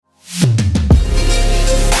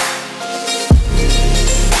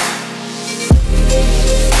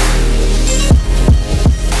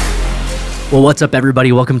Well, what's up,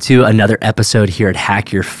 everybody? Welcome to another episode here at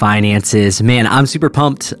Hack Your Finances. Man, I'm super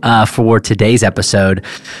pumped for today's episode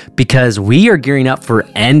because we are gearing up for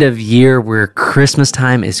end of year where Christmas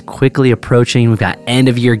time is quickly approaching. We've got end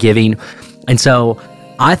of year giving. And so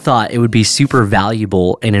I thought it would be super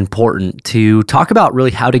valuable and important to talk about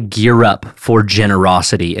really how to gear up for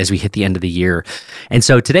generosity as we hit the end of the year. And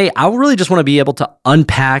so today, I really just want to be able to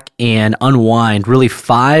unpack and unwind really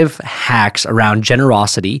 5 hacks around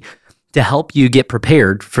generosity to help you get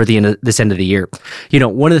prepared for the end of the year. You know,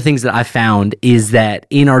 one of the things that I found is that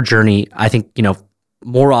in our journey, I think,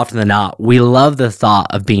 more often than not, we love the thought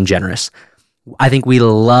of being generous. I think we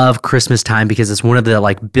love Christmas time because it's one of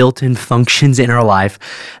the built-in functions in our life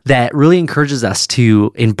that really encourages us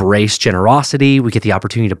to embrace generosity. We get the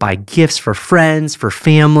opportunity to buy gifts for friends, for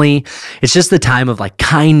family. It's just the time of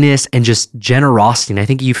kindness and just generosity. And I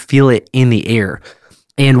think you feel it in the air.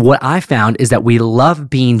 And what I found is that we love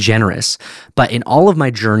being generous, but in all of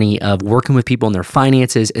my journey of working with people in their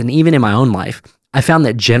finances and even in my own life, I found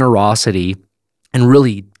that generosity and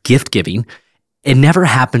really gift giving, it never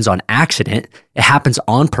happens on accident. It happens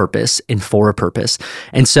on purpose and for a purpose.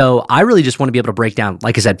 And so I really just want to be able to break down,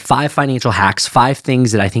 like I said, 5 financial hacks, 5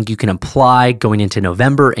 things that I think you can apply going into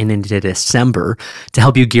November and into December to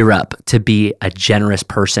help you gear up to be a generous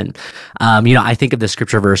person. I think of the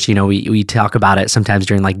scripture verse, we talk about it sometimes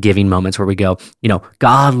during giving moments where we go,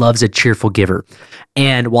 God loves a cheerful giver.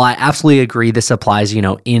 And while I absolutely agree this applies,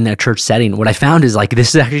 in a church setting, what I found is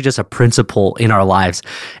this is actually just a principle in our lives,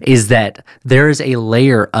 is that there is a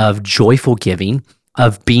layer of joyful giving,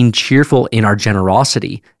 of being cheerful in our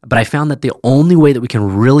generosity. But I found that the only way that we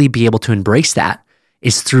can really be able to embrace that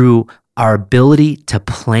is through our ability to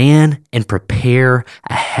plan and prepare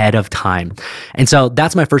ahead of time. And so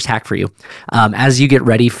that's my first hack for you. As you get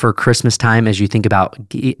ready for Christmas time, as you think about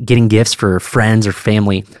getting gifts for friends or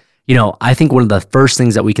family, I think one of the first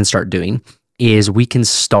things that we can start doing is we can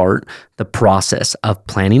start the process of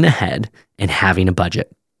planning ahead and having a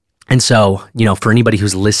budget. And so, for anybody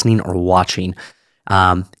who's listening or watching,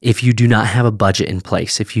 if you do not have a budget in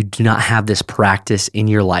place, if you do not have this practice in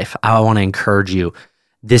your life, I want to encourage you.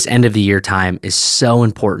 This end of the year time is so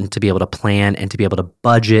important to be able to plan and to be able to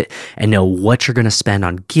budget and know what you're going to spend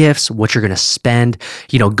on gifts, what you're going to spend,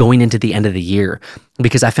 going into the end of the year.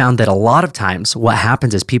 Because I found that a lot of times what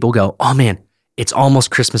happens is people go, oh man, it's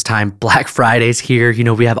almost Christmas time. Black Friday's here.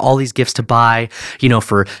 We have all these gifts to buy,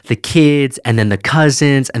 for the kids and then the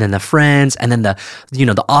cousins and then the friends and then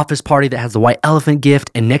the office party that has the white elephant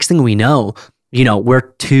gift. And next thing we know,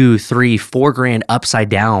 we're $2, $3, $4 upside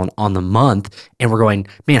down on the month. And we're going,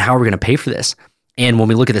 man, how are we going to pay for this? And when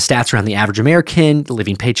we look at the stats around the average American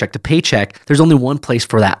living paycheck to paycheck, there's only one place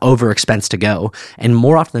for that over expense to go. And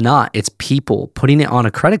more often than not, it's people putting it on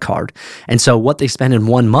a credit card. And so what they spend in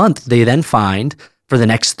 1 month, they then find for the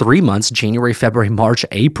next 3 months, January, February, March,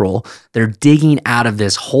 April, they're digging out of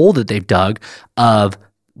this hole that they've dug of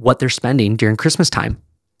what they're spending during Christmas time.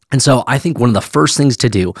 And so I think one of the first things to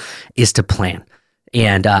do is to plan.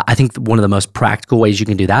 And I think one of the most practical ways you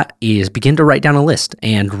can do that is begin to write down a list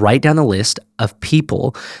and write down the list of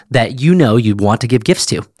people that you want to give gifts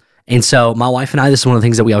to. And so my wife and I, this is one of the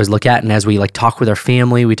things that we always look at. And as we talk with our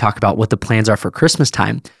family, we talk about what the plans are for Christmas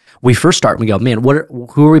time. We first start and we go, man,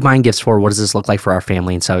 who are we buying gifts for? What does this look like for our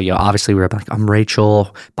family? And so, obviously we're like, I'm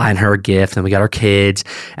Rachel, buying her a gift, and we got our kids,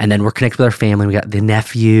 and then we're connected with our family. We got the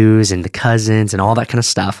nephews and the cousins and all that kind of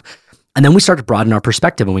stuff. And then we start to broaden our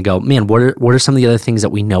perspective and we go, man, what are some of the other things that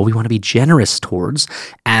we know we want to be generous towards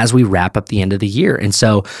as we wrap up the end of the year? And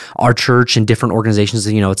so our church and different organizations,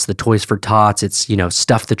 it's the Toys for Tots, it's,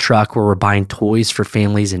 Stuff the Truck, where we're buying toys for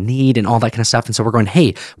families in need and all that kind of stuff. And so we're going,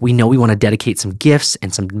 hey, we know we want to dedicate some gifts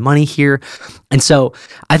and some money here. And so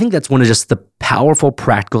I think that's one of just the powerful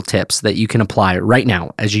practical tips that you can apply right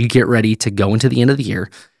now as you get ready to go into the end of the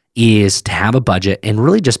year, is to have a budget and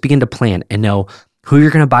really just begin to plan and know who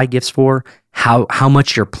you're going to buy gifts for, how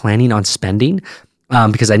much you're planning on spending.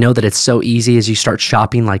 Because I know that it's so easy as you start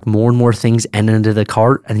shopping, more and more things enter into the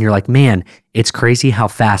cart, and you're like, man, it's crazy how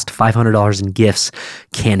fast $500 in gifts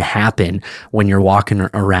can happen when you're walking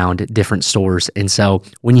around different stores. And so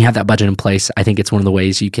when you have that budget in place, I think it's one of the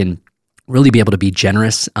ways you can really be able to be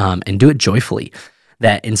generous and do it joyfully.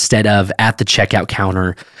 That instead of at the checkout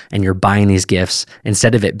counter and you're buying these gifts,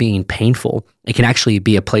 instead of it being painful, it can actually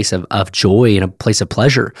be a place of joy and a place of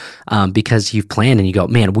pleasure because you've planned and you go,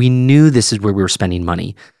 man, we knew this is where we were spending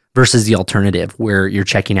money, versus the alternative where you're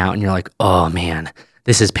checking out and you're like, oh man,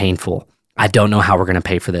 this is painful. I don't know how we're going to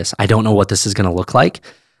pay for this. I don't know what this is going to look like.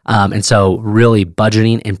 And so really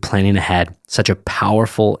budgeting and planning ahead, such a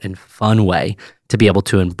powerful and fun way to be able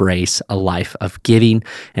to embrace a life of giving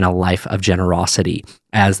and a life of generosity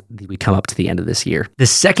as we come up to the end of this year. The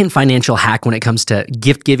second financial hack when it comes to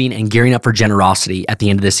gift giving and gearing up for generosity at the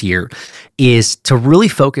end of this year is to really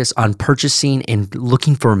focus on purchasing and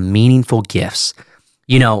looking for meaningful gifts.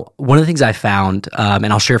 You know, one of the things I found, and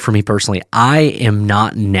I'll share for me personally, I am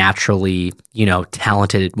not naturally,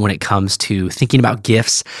 talented when it comes to thinking about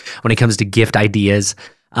gifts, when it comes to gift ideas.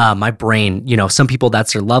 My brain, some people,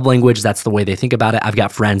 that's their love language. That's the way they think about it. I've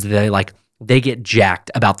got friends, they get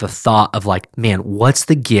jacked about the thought of like, man, what's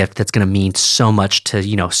the gift that's going to mean so much to,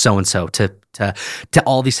 so-and-so, to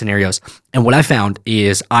all these scenarios. And what I found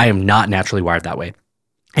is I am not naturally wired that way.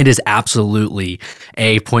 It is absolutely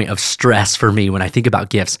a point of stress for me when I think about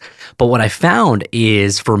gifts. But what I found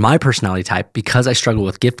is for my personality type, because I struggle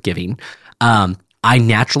with gift giving, I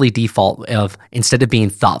naturally default of instead of being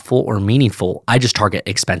thoughtful or meaningful, I just target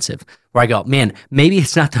expensive. Where I go, man, maybe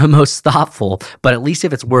it's not the most thoughtful, but at least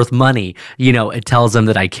if it's worth money, it tells them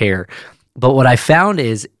that I care. But what I found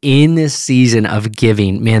is in this season of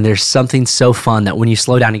giving, man, there's something so fun that when you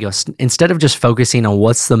slow down and go, instead of just focusing on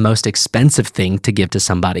what's the most expensive thing to give to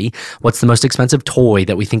somebody, what's the most expensive toy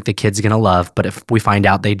that we think the kid's going to love, but if we find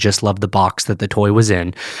out they just love the box that the toy was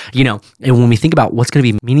in, and when we think about what's going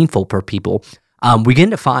to be meaningful for people, we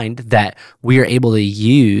begin to find that we are able to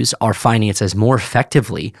use our finances more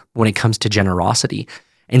effectively when it comes to generosity.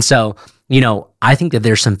 And so, I think that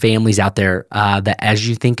there's some families out there that as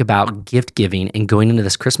you think about gift giving and going into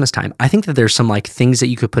this Christmas time, I think that there's some things that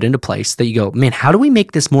you could put into place that you go, man, how do we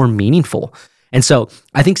make this more meaningful? And so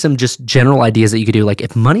I think some just general ideas that you could do, like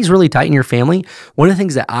if money's really tight in your family, one of the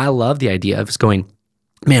things that I love the idea of is going,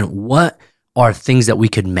 man, what are things that we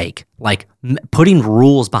could make, like putting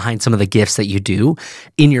rules behind some of the gifts that you do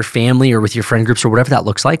in your family or with your friend groups or whatever that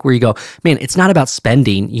looks like, where you go, man, it's not about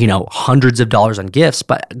spending, hundreds of dollars on gifts,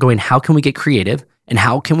 but going, how can we get creative and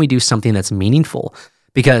how can we do something that's meaningful?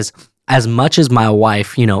 Because as much as my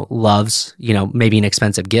wife, loves, maybe an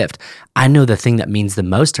expensive gift, I know the thing that means the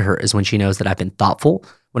most to her is when she knows that I've been thoughtful,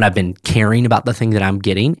 when I've been caring about the thing that I'm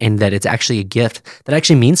getting, and that it's actually a gift that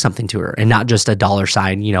actually means something to her and not just a dollar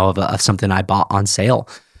sign, of something I bought on sale.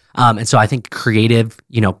 And so I think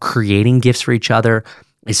creating gifts for each other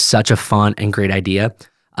is such a fun and great idea.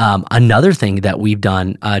 Another thing that we've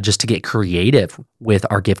done just to get creative with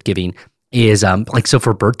our gift giving is so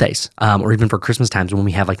for birthdays or even for Christmas times when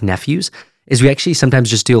we have nephews, is we actually sometimes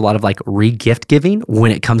just do a lot of re-gift giving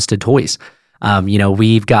when it comes to toys.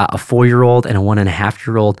 We've got a 4-year-old and a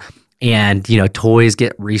 1.5-year-old, and toys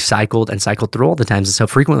get recycled and cycled through all the times. And so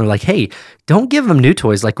frequently we're like, hey, don't give them new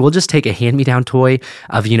toys. We'll just take a hand-me-down toy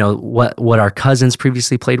of what our cousins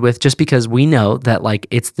previously played with, just because we know that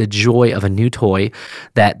it's the joy of a new toy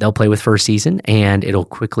that they'll play with for a season, and it'll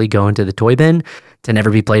quickly go into the toy bin to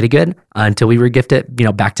never be played again until we regift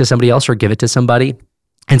it back to somebody else or give it to somebody.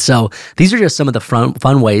 And so these are just some of the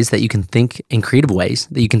fun ways that you can think in creative ways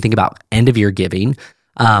that you can think about end of year giving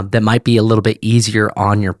that might be a little bit easier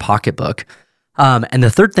on your pocketbook. And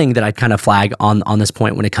the third thing that I'd kind of flag on this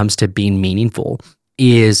point when it comes to being meaningful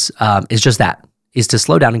is just that, is to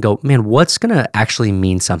slow down and go, man, what's going to actually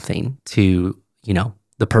mean something to,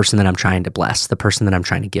 the person that I'm trying to bless, the person that I'm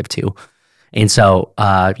trying to give to. And so,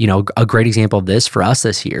 a great example of this for us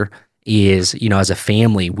this year is, as a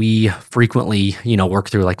family, we frequently, work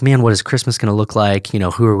through man, what is Christmas going to look like?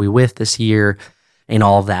 Who are we with this year and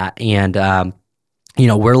all of that. And,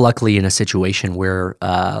 we're luckily in a situation where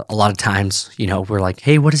a lot of times, we're like,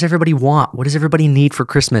 hey, what does everybody want? What does everybody need for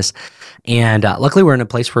Christmas? And luckily we're in a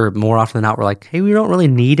place where more often than not, we're like, hey, we don't really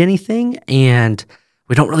need anything. And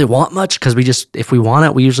we don't really want much because if we want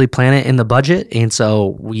it, we usually plan it in the budget. And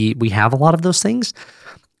so we have a lot of those things.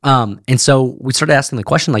 And so we started asking the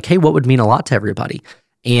question hey, what would mean a lot to everybody?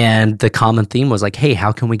 And the common theme was hey,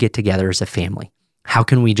 how can we get together as a family? How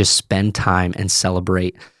can we just spend time and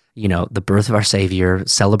celebrate, the birth of our Savior,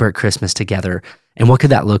 celebrate Christmas together? And what could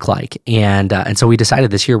that look like? And so we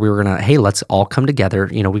decided this year we were going to, hey, let's all come together.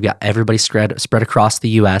 We've got everybody spread across the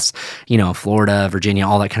U.S., Florida, Virginia,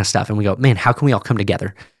 all that kind of stuff. And we go, man, how can we all come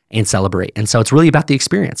together and celebrate? And so it's really about the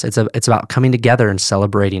experience. It's about coming together and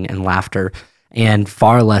celebrating and laughter, and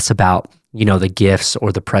far less about, the gifts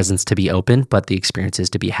or the presents to be opened, but the experiences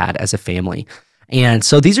to be had as a family. And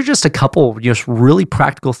so these are just a couple just really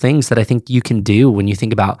practical things that I think you can do when you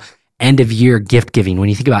think about end of year gift giving, when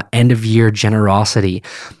you think about end of year generosity,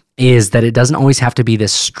 is that it doesn't always have to be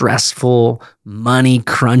this stressful, money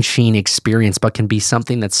crunching experience, but can be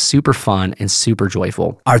something that's super fun and super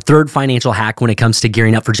joyful. Our third financial hack when it comes to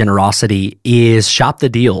gearing up for generosity is shop the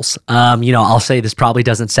deals. I'll say this probably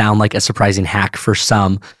doesn't sound like a surprising hack for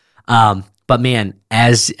some, but But man,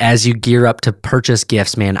 as you gear up to purchase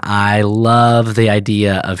gifts, man, I love the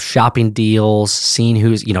idea of shopping deals, seeing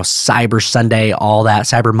who's, Cyber Sunday, all that,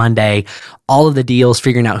 Cyber Monday, all of the deals,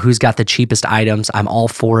 figuring out who's got the cheapest items. I'm all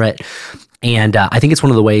for it. And I think it's one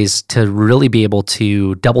of the ways to really be able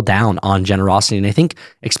to double down on generosity. And I think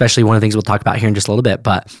especially one of the things we'll talk about here in just a little bit,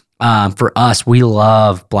 but for us, we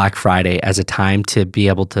love Black Friday as a time to be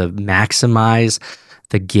able to maximize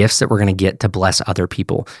the gifts that we're going to get to bless other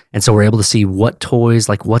people. And so we're able to see what toys,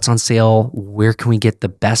 like what's on sale, where can we get the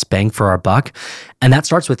best bang for our buck? And that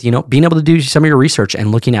starts with, being able to do some of your research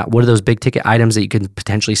and looking at what are those big ticket items that you can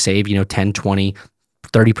potentially save, 10, 20,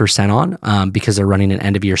 30% on because they're running an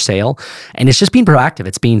end of year sale. And it's just being proactive.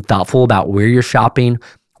 It's being thoughtful about where you're shopping,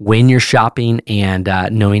 when you're shopping, and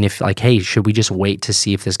knowing if hey, should we just wait to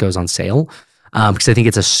see if this goes on sale? Because I think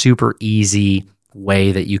it's a super easy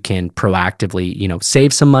way that you can proactively,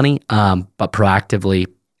 save some money, but proactively,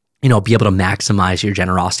 be able to maximize your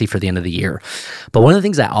generosity for the end of the year. But one of the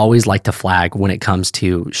things I always like to flag when it comes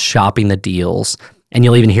to shopping the deals, and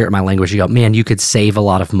you'll even hear it in my language, you go, man, you could save a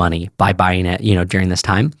lot of money by buying it, during this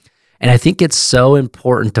time. And I think it's so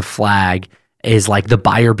important to flag is the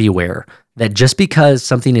buyer beware, that just because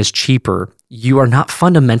something is cheaper, you are not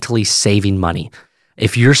fundamentally saving money.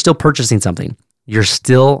 If you're still purchasing something, you're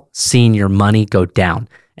still seeing your money go down.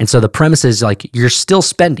 And so the premise is you're still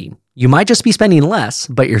spending. You might just be spending less,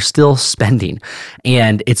 but you're still spending.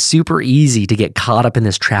 And it's super easy to get caught up in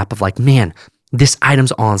this trap of man, this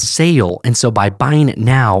item's on sale. And so by buying it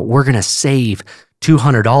now, we're going to save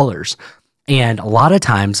 $200. And a lot of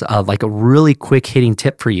times, a really quick hitting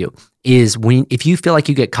tip for you is if you feel like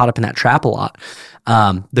you get caught up in that trap a lot,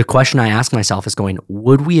 the question I ask myself is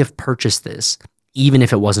would we have purchased this even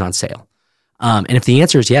if it wasn't on sale? And if the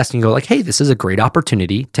answer is yes, you can go hey, this is a great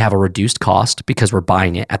opportunity to have a reduced cost because we're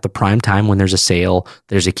buying it at the prime time when there's a sale,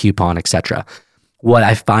 there's a coupon, etc. What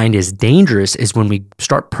I find is dangerous is when we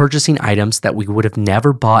start purchasing items that we would have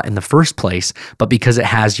never bought in the first place, but because it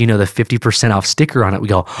has, the 50% off sticker on it, we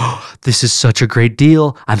go, oh, this is such a great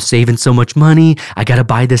deal. I'm saving so much money. I got to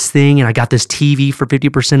buy this thing. And I got this TV for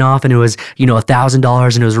 50% off and it was,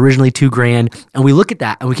 $1,000 and it was originally $2,000. And we look at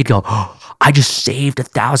that and we could go, oh, I just saved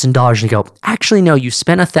 $1,000. And you go, actually, no, you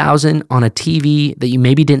spent $1,000 on a TV that you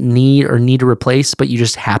maybe didn't need or need to replace, but you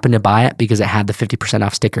just happened to buy it because it had the 50%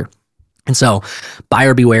 off sticker. And so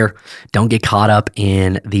buyer beware, don't get caught up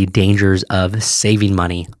in the dangers of saving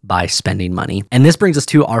money by spending money. And this brings us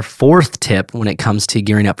to our fourth tip when it comes to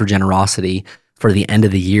gearing up for generosity for the end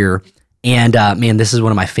of the year. And man, this is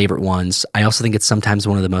one of my favorite ones. I also think it's sometimes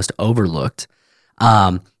one of the most overlooked.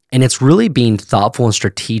 And it's really being thoughtful and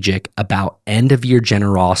strategic about end of year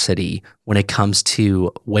generosity when it comes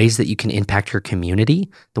to ways that you can impact your community,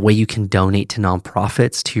 the way you can donate to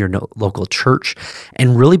nonprofits, to your local church,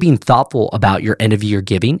 and really being thoughtful about your end of year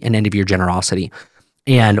giving and end of year generosity.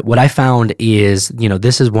 And what I found is,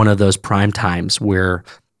 this is one of those prime times where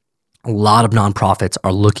a lot of nonprofits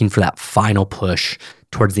are looking for that final push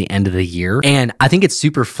towards the end of the year. And I think it's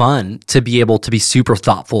super fun to be able to be super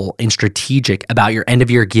thoughtful and strategic about your end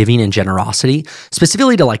of year giving and generosity,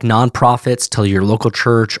 specifically to nonprofits, to your local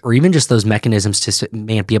church, or even just those mechanisms to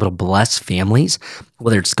be able to bless families,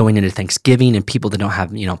 whether it's going into Thanksgiving and people that don't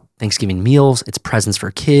have, Thanksgiving meals, it's presents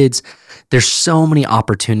for kids. There's so many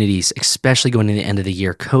opportunities, especially going into the end of the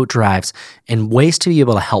year, coat drives, and ways to be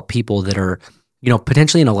able to help people that are,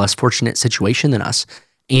 potentially in a less fortunate situation than us.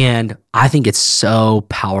 And I think it's so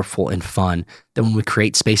powerful and fun that when we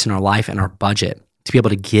create space in our life and our budget to be able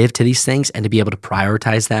to give to these things and to be able to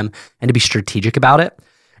prioritize them and to be strategic about it.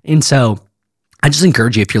 And so I just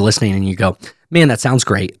encourage you, if you're listening and you go, man, that sounds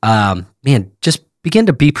great. Just begin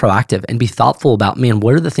to be proactive and be thoughtful about,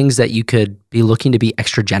 what are the things that you could be looking to be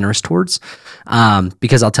extra generous towards?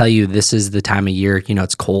 Because I'll tell you, this is the time of year,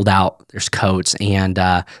 it's cold out, there's coats, and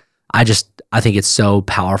I think it's so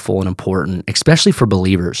powerful and important, especially for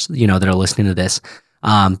believers, that are listening to this,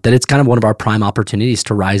 that it's kind of one of our prime opportunities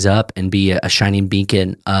to rise up and be a shining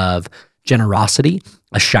beacon of generosity,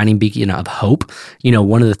 a shining beacon of hope.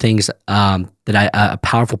 One of the things a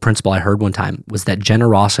powerful principle I heard one time was that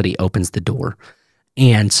generosity opens the door.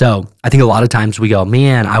 And so I think a lot of times we go,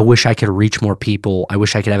 man, I wish I could reach more people. I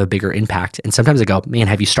wish I could have a bigger impact. And sometimes I go, man,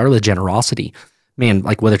 have you started with generosity? Man,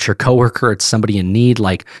 whether it's your coworker, it's somebody in need,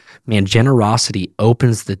 generosity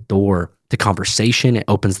opens the door to conversation. It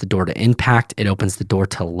opens the door to impact. It opens the door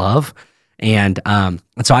to love. And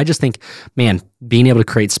so I just think, man, being able to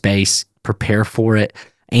create space, prepare for it.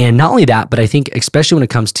 And not only that, but I think especially when it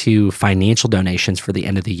comes to financial donations for the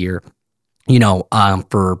end of the year,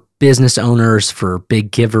 for business owners, for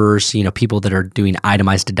big givers, people that are doing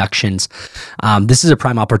itemized deductions. This is a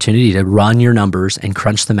prime opportunity to run your numbers and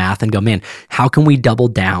crunch the math and go, man, how can we double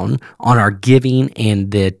down on our giving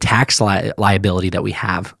and the tax liability that we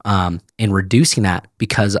have, and reducing that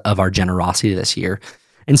because of our generosity this year?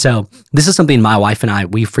 And so this is something my wife and I,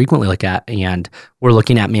 we frequently look at, and we're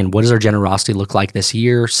looking at, man, what does our generosity look like this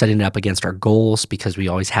year? Setting it up against our goals, because we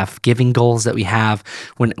always have giving goals that we have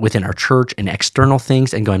within our church and external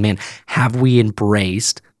things, and going, man, have we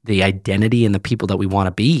embraced the identity and the people that we want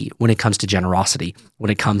to be when it comes to generosity,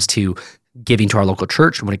 when it comes to giving to our local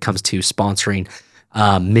church, when it comes to sponsoring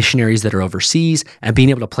missionaries that are overseas, and being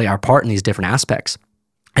able to play our part in these different aspects.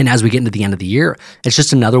 And as we get into the end of the year, it's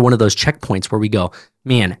just another one of those checkpoints where we go,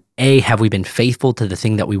 man, have we been faithful to the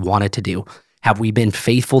thing that we wanted to do? Have we been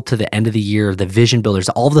faithful to the end of the year, the vision builders,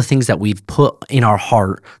 all the things that we've put in our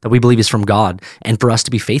heart that we believe is from God? And for us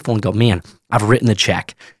to be faithful and go, man, I've written the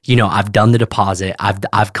check, I've done the deposit,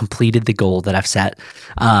 I've completed the goal that I've set,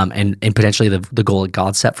 and potentially the goal that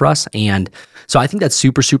God set for us. And so I think that's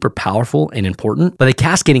super, super powerful and important. But the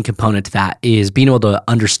cascading component to that is being able to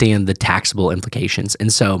understand the taxable implications.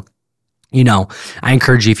 And so, I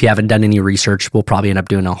encourage you, if you haven't done any research, we'll probably end up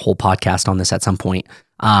doing a whole podcast on this at some point.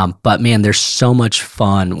 But man, there's so much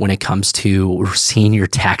fun when it comes to seeing your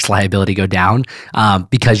tax liability go down,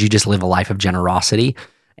 because you just live a life of generosity.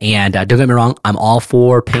 And don't get me wrong, I'm all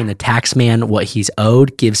for paying the tax man what he's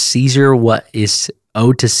owed. Give Caesar what is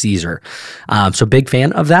owed to Caesar. So big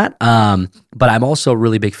fan of that. But I'm also a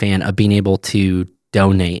really big fan of being able to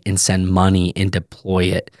donate and send money and deploy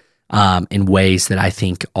it in ways that I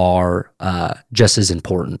think are just as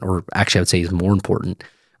important, or actually I would say is more important,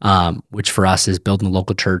 which for us is building the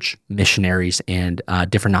local church, missionaries, and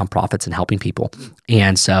different nonprofits, and helping people.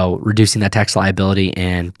 And so reducing that tax liability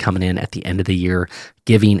and coming in at the end of the year,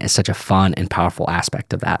 giving is such a fun and powerful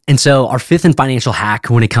aspect of that. And so our fifth and financial hack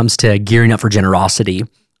when it comes to gearing up for generosity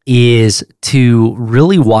is to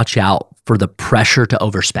really watch out for the pressure to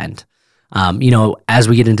overspend. As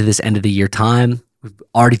we get into this end of the year time, we've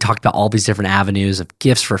already talked about all these different avenues of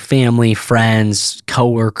gifts for family, friends,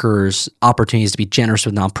 coworkers, opportunities to be generous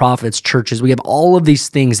with nonprofits, churches. We have all of these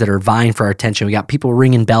things that are vying for our attention. We got people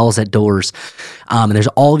ringing bells at doors, and there's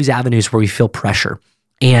all of these avenues where we feel pressure.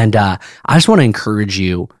 And I just want to encourage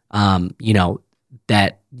you,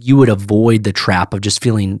 that you would avoid the trap of just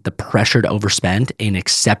feeling the pressure to overspend and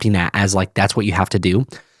accepting that as like that's what you have to do.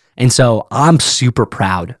 And so I'm super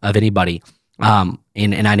proud of anybody.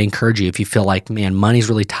 And I'd encourage you, if you feel like, man, money's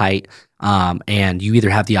really tight, and you either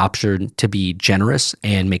have the option to be generous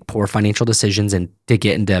and make poor financial decisions and to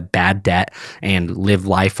get into bad debt and live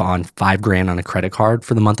life on $5,000 on a credit card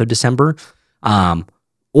for the month of December,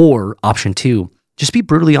 or option two, just be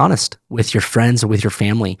brutally honest with your friends and with your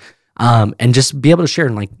family, and just be able to share,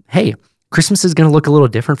 like, hey, Christmas is going to look a little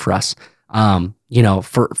different for us.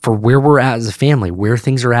 For where we're at as a family, where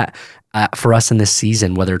things are at for us in this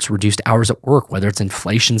season, whether it's reduced hours at work, whether it's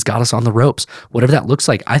inflation's got us on the ropes, whatever that looks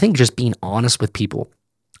like. I think just being honest with people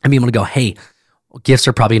and being able to go, hey, gifts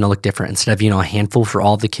are probably going to look different. Instead of, a handful for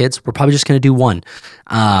all of the kids, we're probably just going to do one.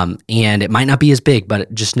 And it might not be as big,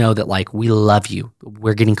 but just know that, like, we love you.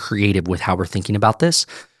 We're getting creative with how we're thinking about this.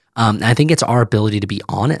 And I think it's our ability to be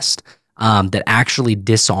honest, that actually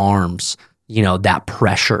disarms that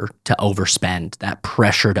pressure to overspend, that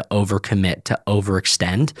pressure to overcommit, to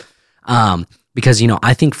overextend. Because,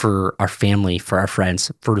 I think for our family, for our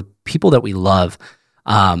friends, for the people that we love,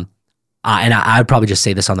 and I would probably just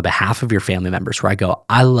say this on the behalf of your family members, where I go,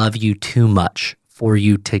 I love you too much for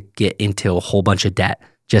you to get into a whole bunch of debt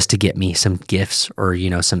just to get me some gifts or,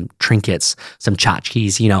 some trinkets, some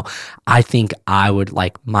tchotchkes. I think I would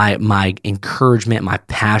like my encouragement, my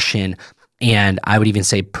passion, and I would even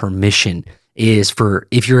say permission is for,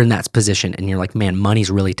 if you're in that position and you're like, man,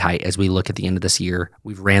 money's really tight as we look at the end of this year,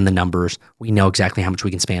 we've ran the numbers, we know exactly how much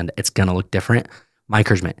we can spend, it's going to look different. My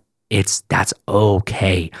encouragement, that's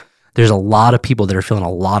okay. There's a lot of people that are feeling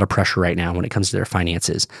a lot of pressure right now when it comes to their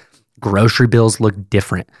finances. Grocery bills look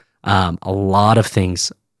different. A lot of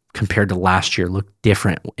things compared to last year look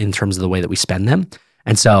different in terms of the way that we spend them.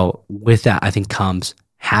 And so with that, I think comes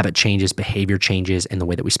habit changes, behavior changes in the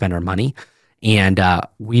way that we spend our money. And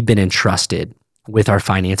we've been entrusted with our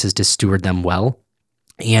finances to steward them well.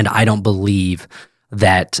 And I don't believe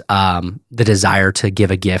that the desire to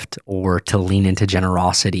give a gift or to lean into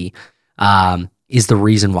generosity is the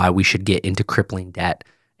reason why we should get into crippling debt.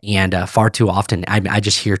 And far too often, I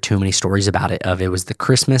just hear too many stories about it, of it was the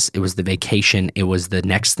Christmas, it was the vacation, it was the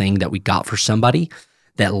next thing that we got for somebody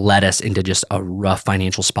that led us into just a rough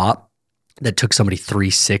financial spot that took somebody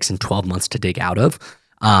 3, 6, and 12 months to dig out of.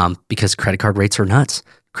 Because credit card rates are nuts.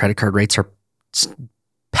 Credit card rates are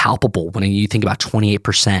palpable when you think about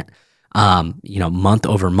 28%, month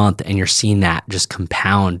over month, and you're seeing that just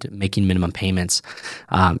compound, making minimum payments.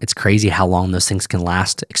 It's crazy how long those things can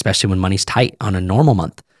last, especially when money's tight on a normal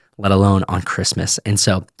month, let alone on Christmas. And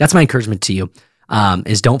so that's my encouragement to you.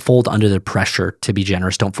 Is don't fold under the pressure to be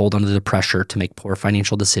generous. Don't fold under the pressure to make poor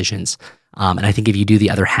financial decisions. And I think if you do the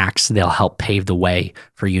other hacks, they'll help pave the way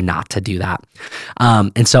for you not to do that.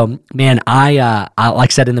 And so, man, I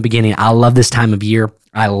like I said in the beginning, I love this time of year.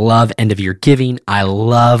 I love end of year giving. I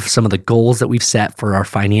love some of the goals that we've set for our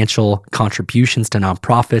financial contributions to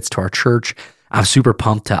nonprofits, to our church. I'm super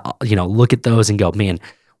pumped to, look at those and go, man,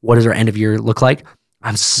 what does our end of year look like?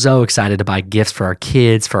 I'm so excited to buy gifts for our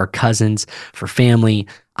kids, for our cousins, for family.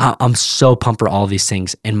 I'm so pumped for all of these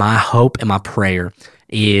things. And my hope and my prayer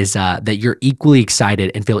is that you're equally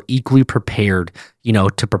excited and feel equally prepared,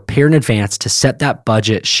 to prepare in advance, to set that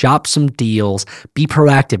budget, shop some deals, be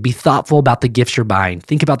proactive, be thoughtful about the gifts you're buying.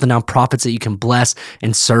 Think about the nonprofits that you can bless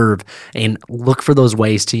and serve, and look for those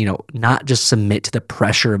ways to, not just submit to the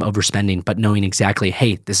pressure of overspending, but knowing exactly,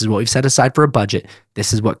 hey, this is what we've set aside for a budget.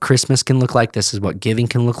 This is what Christmas can look like. This is what giving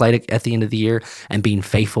can look like at the end of the year, and being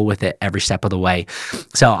faithful with it every step of the way.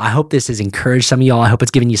 So I hope this has encouraged some of y'all. I hope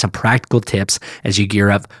it's given you some practical tips as you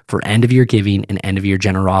gear up for end of year giving and end of year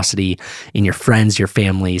generosity in your friends, your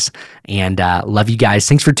families, and love you guys.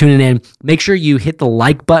 Thanks for tuning in. Make sure you hit the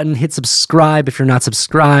like button, hit subscribe if you're not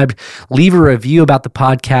subscribed, leave a review about the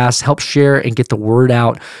podcast, help share and get the word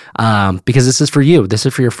out, because this is for you. This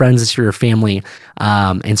is for your friends. This is for your family.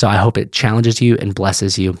 And so I hope it challenges you and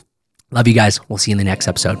blesses you. Love you guys. We'll see you in the next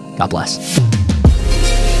episode. God bless.